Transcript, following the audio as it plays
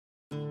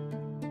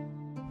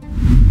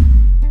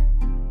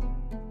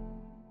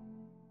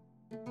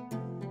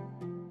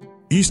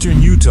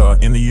Eastern Utah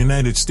in the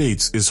United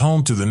States is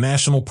home to the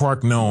national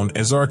park known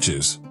as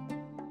Arches.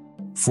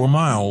 4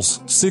 miles,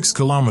 6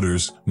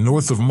 kilometers,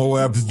 north of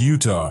Moab,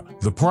 Utah,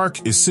 the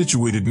park is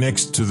situated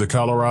next to the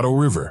Colorado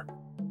River.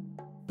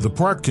 The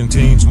park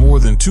contains more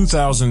than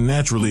 2,000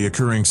 naturally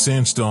occurring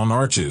sandstone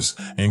arches,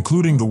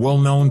 including the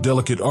well-known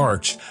Delicate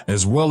Arch,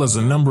 as well as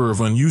a number of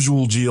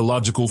unusual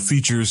geological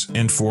features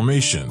and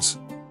formations.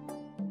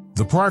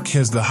 The park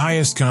has the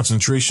highest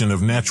concentration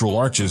of natural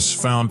arches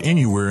found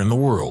anywhere in the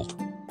world.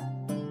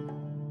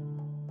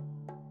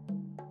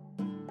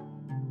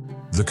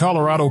 The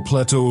Colorado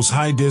Plateau's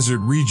high desert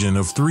region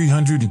of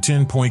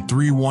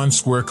 310.31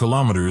 square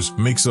kilometers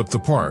makes up the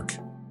park.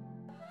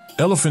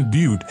 Elephant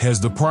Butte has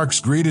the park's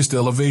greatest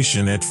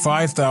elevation at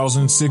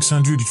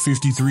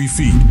 5,653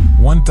 feet,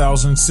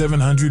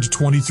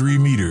 1,723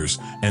 meters,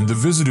 and the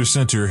visitor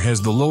center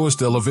has the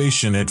lowest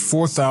elevation at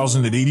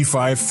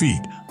 4,085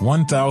 feet,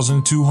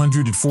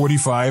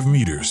 1,245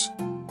 meters.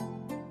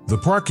 The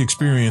park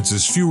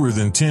experiences fewer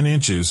than 10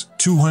 inches,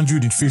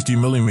 250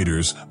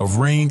 millimeters, of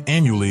rain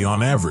annually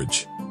on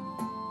average.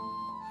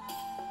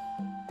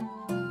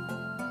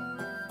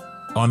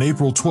 On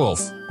April 12,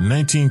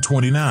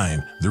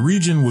 1929, the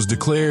region was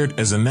declared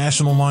as a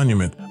national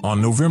monument.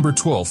 On November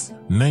 12,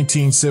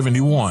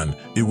 1971,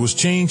 it was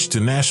changed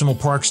to national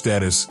park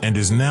status and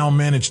is now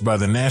managed by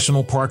the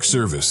National Park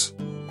Service.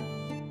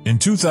 In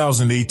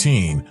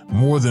 2018,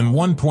 more than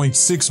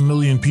 1.6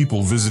 million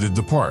people visited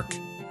the park.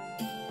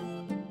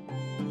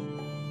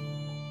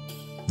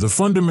 The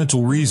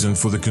fundamental reason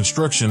for the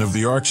construction of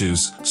the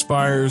arches,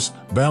 spires,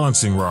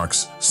 balancing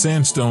rocks,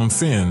 sandstone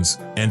fins,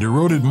 and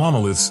eroded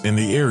monoliths in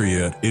the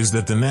area is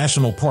that the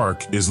national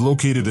park is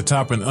located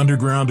atop an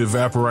underground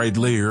evaporite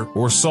layer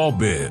or salt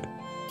bed.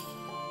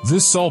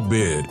 This salt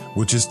bed,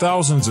 which is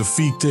thousands of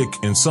feet thick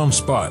in some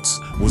spots,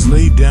 was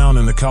laid down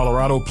in the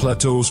Colorado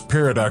Plateau's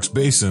Paradox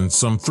Basin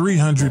some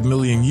 300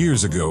 million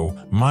years ago,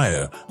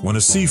 Maya, when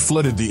a sea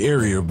flooded the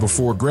area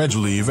before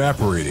gradually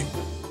evaporating.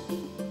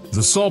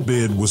 The salt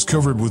bed was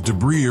covered with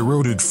debris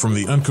eroded from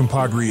the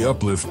Uncompahgre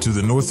uplift to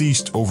the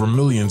northeast over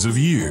millions of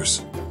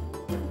years.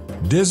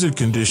 Desert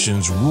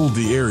conditions ruled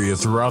the area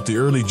throughout the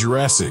early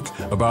Jurassic,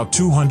 about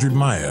 200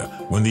 Maya,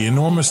 when the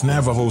enormous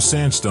Navajo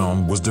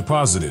sandstone was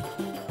deposited.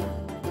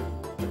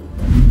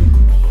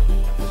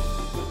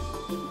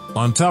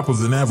 On top of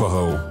the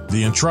Navajo,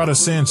 the Entrada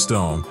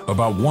sandstone,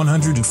 about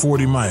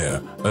 140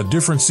 Maya, a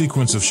different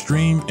sequence of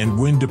stream and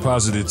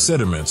wind-deposited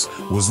sediments,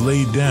 was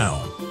laid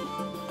down.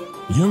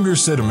 Younger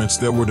sediments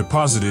that were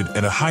deposited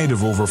at a height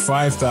of over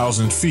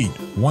 5,000 feet,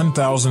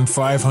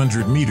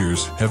 1,500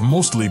 meters, have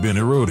mostly been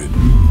eroded.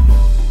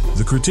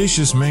 The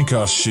Cretaceous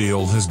Mancos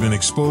Shale has been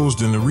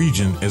exposed in the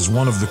region as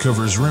one of the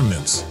cover's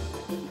remnants.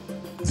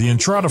 The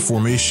Entrada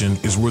Formation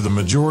is where the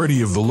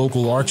majority of the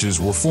local arches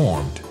were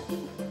formed.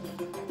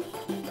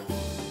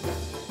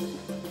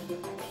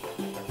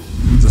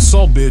 The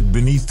salt bed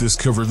beneath this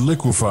cover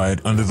liquefied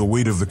under the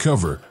weight of the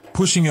cover,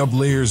 pushing up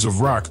layers of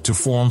rock to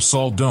form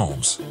salt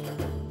domes.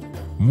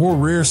 More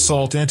rare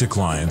salt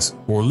anticlines,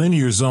 or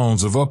linear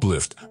zones of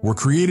uplift, were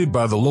created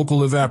by the local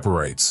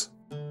evaporites.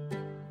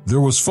 There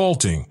was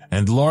faulting,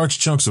 and large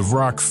chunks of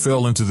rock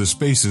fell into the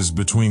spaces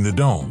between the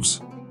domes.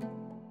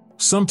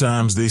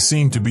 Sometimes they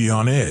seemed to be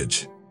on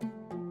edge.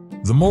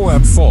 The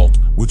Moab Fault,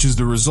 which is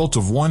the result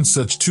of one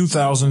such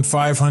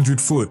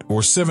 2,500-foot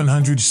or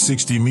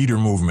 760-meter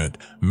movement,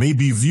 may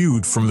be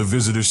viewed from the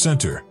visitor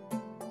center.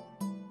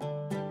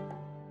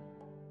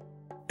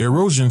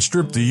 Erosion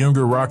stripped the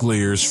younger rock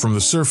layers from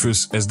the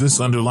surface as this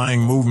underlying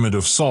movement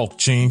of salt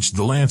changed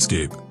the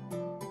landscape.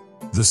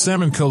 The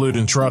salmon-colored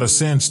Entrada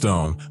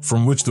sandstone,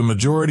 from which the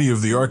majority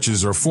of the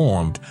arches are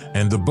formed,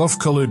 and the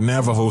buff-colored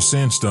Navajo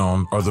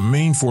sandstone are the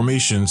main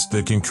formations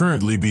that can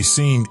currently be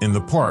seen in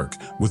the park,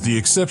 with the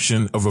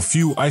exception of a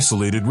few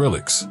isolated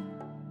relics.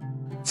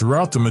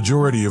 Throughout the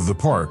majority of the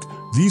park,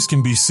 these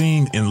can be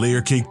seen in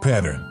layer cake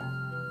pattern.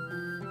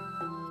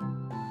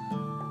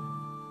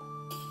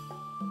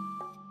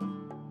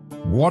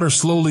 Water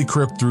slowly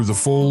crept through the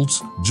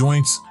folds,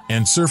 joints,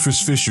 and surface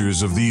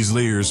fissures of these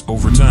layers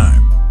over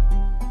time.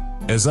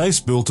 As ice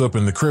built up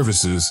in the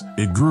crevices,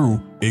 it grew,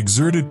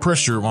 exerted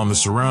pressure on the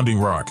surrounding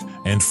rock,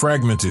 and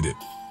fragmented it.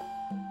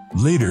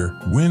 Later,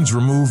 winds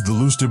removed the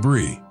loose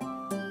debris.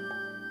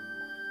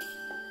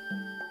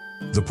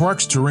 The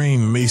park's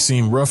terrain may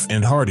seem rough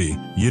and hardy,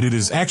 yet it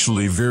is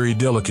actually very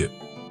delicate.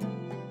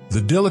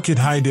 The delicate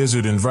high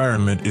desert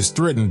environment is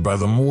threatened by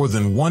the more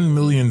than 1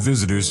 million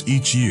visitors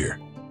each year.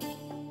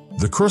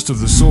 The crust of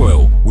the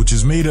soil, which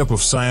is made up of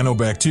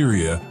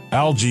cyanobacteria,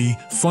 algae,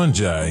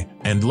 fungi,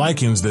 and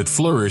lichens that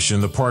flourish in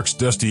the park's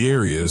dusty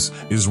areas,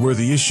 is where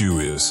the issue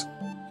is.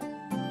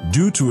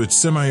 Due to its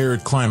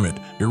semi-arid climate,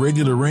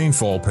 irregular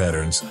rainfall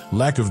patterns,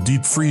 lack of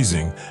deep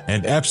freezing,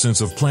 and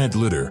absence of plant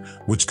litter,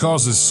 which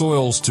causes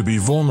soils to be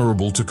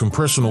vulnerable to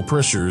compressional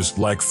pressures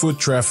like foot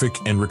traffic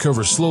and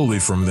recover slowly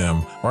from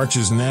them,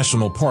 Arches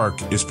National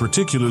Park is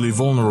particularly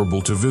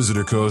vulnerable to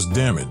visitor-caused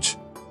damage.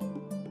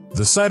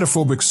 The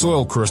Cytophobic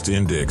Soil Crust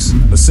Index,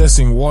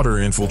 assessing water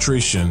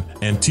infiltration,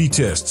 and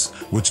t-tests,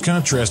 which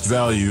contrast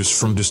values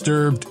from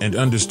disturbed and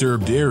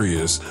undisturbed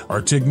areas,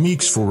 are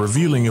techniques for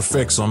revealing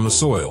effects on the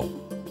soil.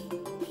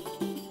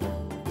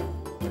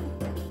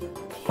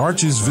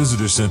 Arches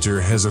Visitor Center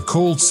has a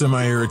cold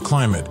semi-arid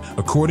climate,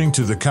 according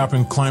to the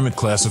Köppen climate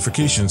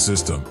classification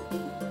system.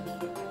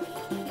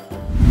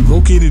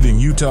 Located in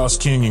Utah's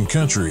Canyon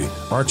Country,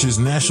 Arches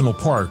National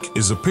Park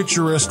is a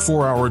picturesque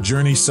 4-hour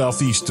journey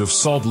southeast of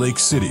Salt Lake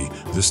City,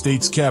 the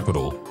state's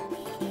capital.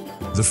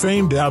 The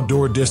famed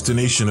outdoor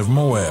destination of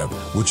Moab,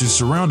 which is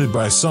surrounded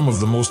by some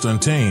of the most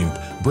untamed,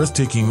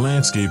 breathtaking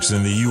landscapes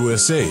in the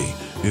USA,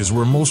 is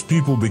where most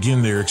people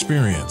begin their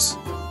experience.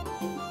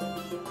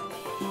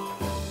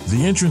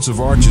 The entrance of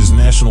Arches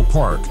National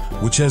Park,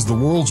 which has the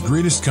world's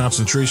greatest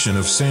concentration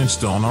of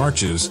sandstone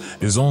arches,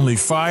 is only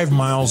 5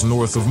 miles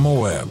north of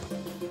Moab.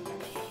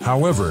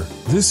 However,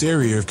 this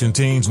area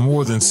contains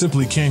more than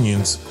simply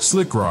canyons,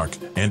 slick rock,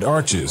 and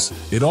arches.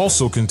 It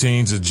also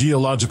contains a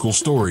geological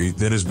story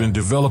that has been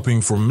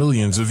developing for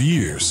millions of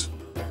years.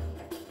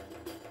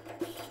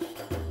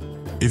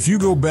 If you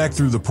go back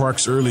through the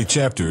park's early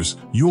chapters,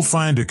 you'll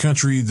find a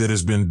country that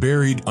has been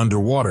buried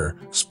underwater,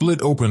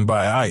 split open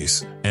by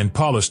ice, and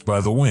polished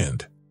by the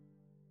wind.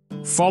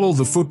 Follow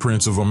the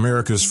footprints of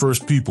America's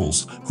first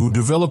peoples, who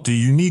developed a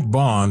unique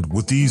bond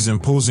with these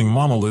imposing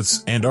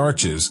monoliths and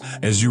arches,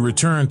 as you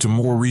return to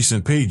more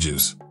recent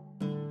pages.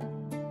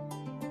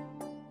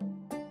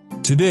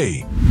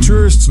 Today,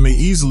 tourists may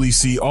easily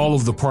see all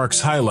of the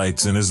park's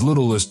highlights in as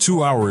little as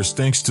 2 hours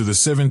thanks to the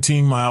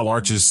 17-mile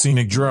Arches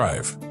Scenic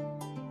Drive.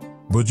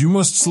 But you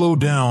must slow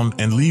down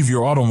and leave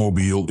your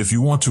automobile if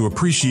you want to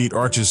appreciate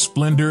Arches'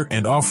 splendor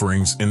and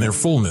offerings in their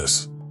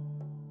fullness.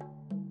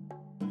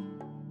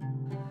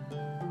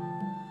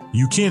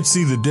 You can't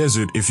see the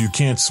desert if you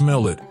can't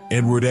smell it,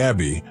 Edward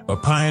Abbey, a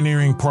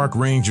pioneering park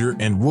ranger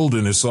and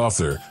wilderness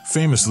author,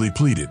 famously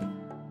pleaded.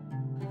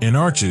 In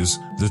Arches,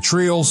 the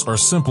trails are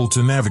simple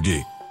to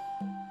navigate.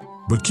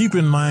 But keep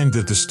in mind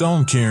that the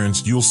stone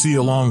cairns you'll see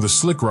along the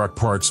slick rock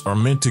parts are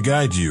meant to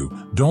guide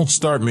you. Don't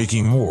start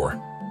making more.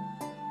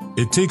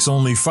 It takes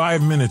only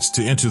 5 minutes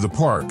to enter the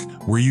park,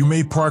 where you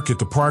may park at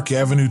the Park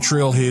Avenue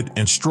trailhead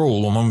and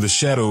stroll among the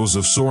shadows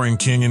of soaring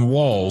canyon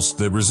walls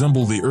that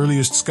resemble the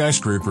earliest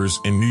skyscrapers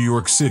in New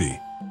York City.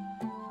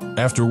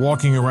 After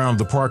walking around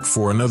the park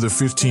for another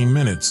 15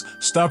 minutes,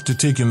 stop to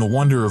take in the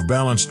wonder of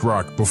balanced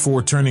rock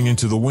before turning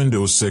into the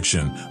windows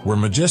section, where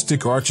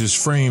majestic arches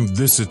frame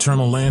this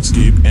eternal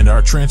landscape and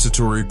our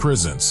transitory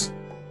presence.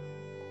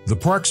 The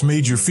park's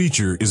major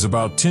feature is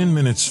about 10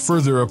 minutes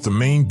further up the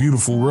main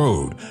beautiful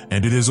road,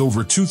 and it has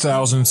over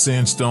 2,000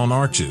 sandstone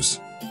arches.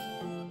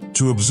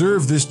 To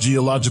observe this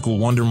geological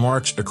wonder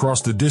march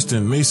across the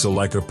distant mesa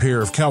like a pair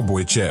of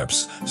cowboy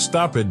chaps,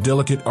 stop at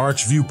Delicate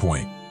Arch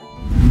Viewpoint.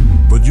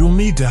 But you'll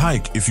need to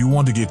hike if you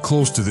want to get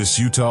close to this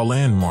Utah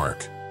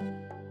landmark.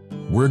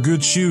 Wear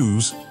good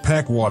shoes,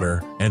 pack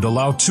water, and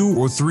allow 2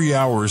 or 3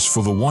 hours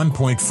for the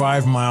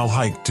 1.5-mile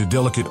hike to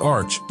Delicate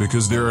Arch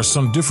because there are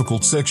some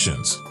difficult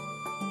sections.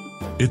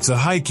 It's a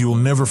hike you'll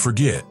never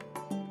forget.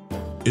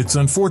 It's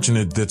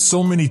unfortunate that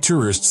so many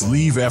tourists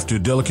leave after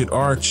Delicate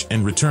Arch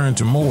and return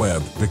to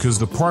Moab because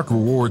the park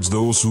rewards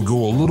those who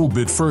go a little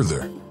bit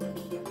further.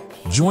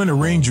 Join a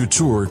ranger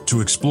tour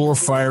to explore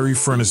Fiery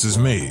Furnaces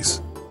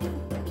Maze.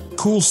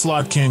 Cool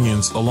slot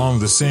canyons along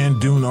the Sand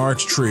Dune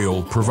Arch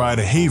Trail provide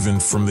a haven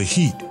from the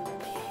heat.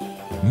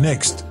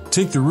 Next,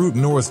 take the route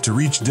north to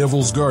reach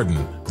Devil's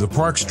Garden, the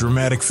park's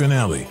dramatic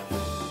finale.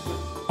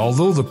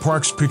 Although the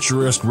park's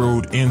picturesque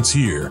road ends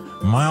here,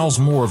 miles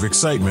more of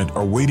excitement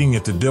are waiting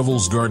at the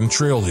Devil's Garden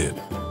trailhead.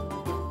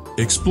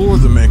 Explore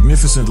the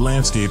magnificent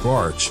landscape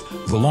arch,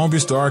 the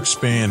longest arch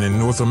span in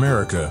North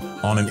America,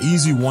 on an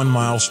easy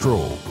 1-mile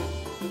stroll.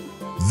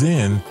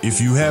 Then, if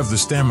you have the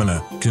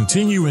stamina,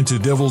 continue into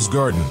Devil's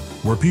Garden,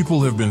 where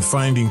people have been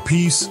finding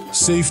peace,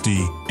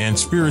 safety, and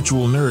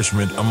spiritual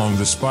nourishment among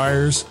the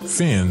spires,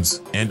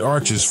 fins, and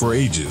arches for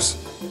ages.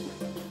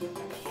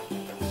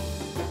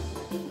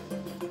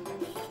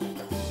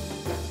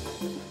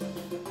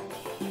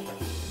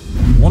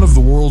 One of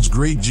the world's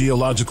great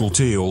geological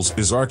tales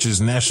is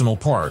Arches National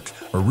Park,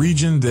 a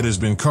region that has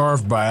been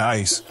carved by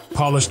ice,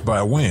 polished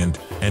by wind,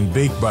 and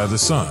baked by the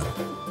sun.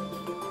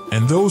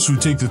 And those who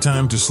take the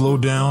time to slow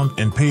down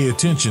and pay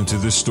attention to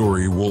this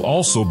story will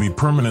also be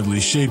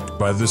permanently shaped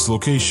by this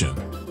location.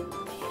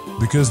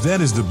 Because that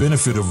is the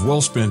benefit of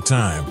well-spent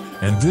time,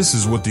 and this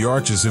is what the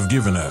Arches have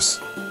given us.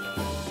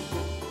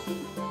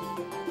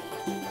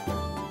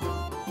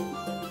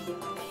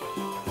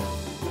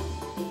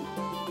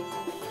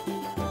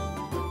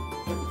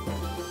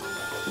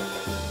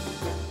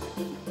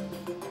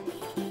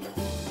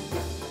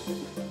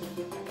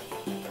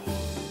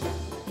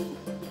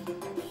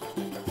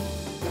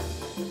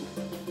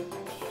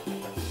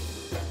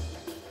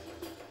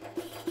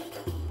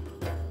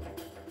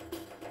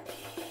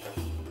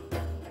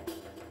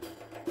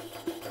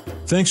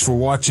 Thanks for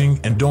watching,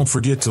 and don't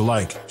forget to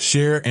like,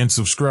 share, and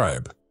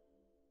subscribe.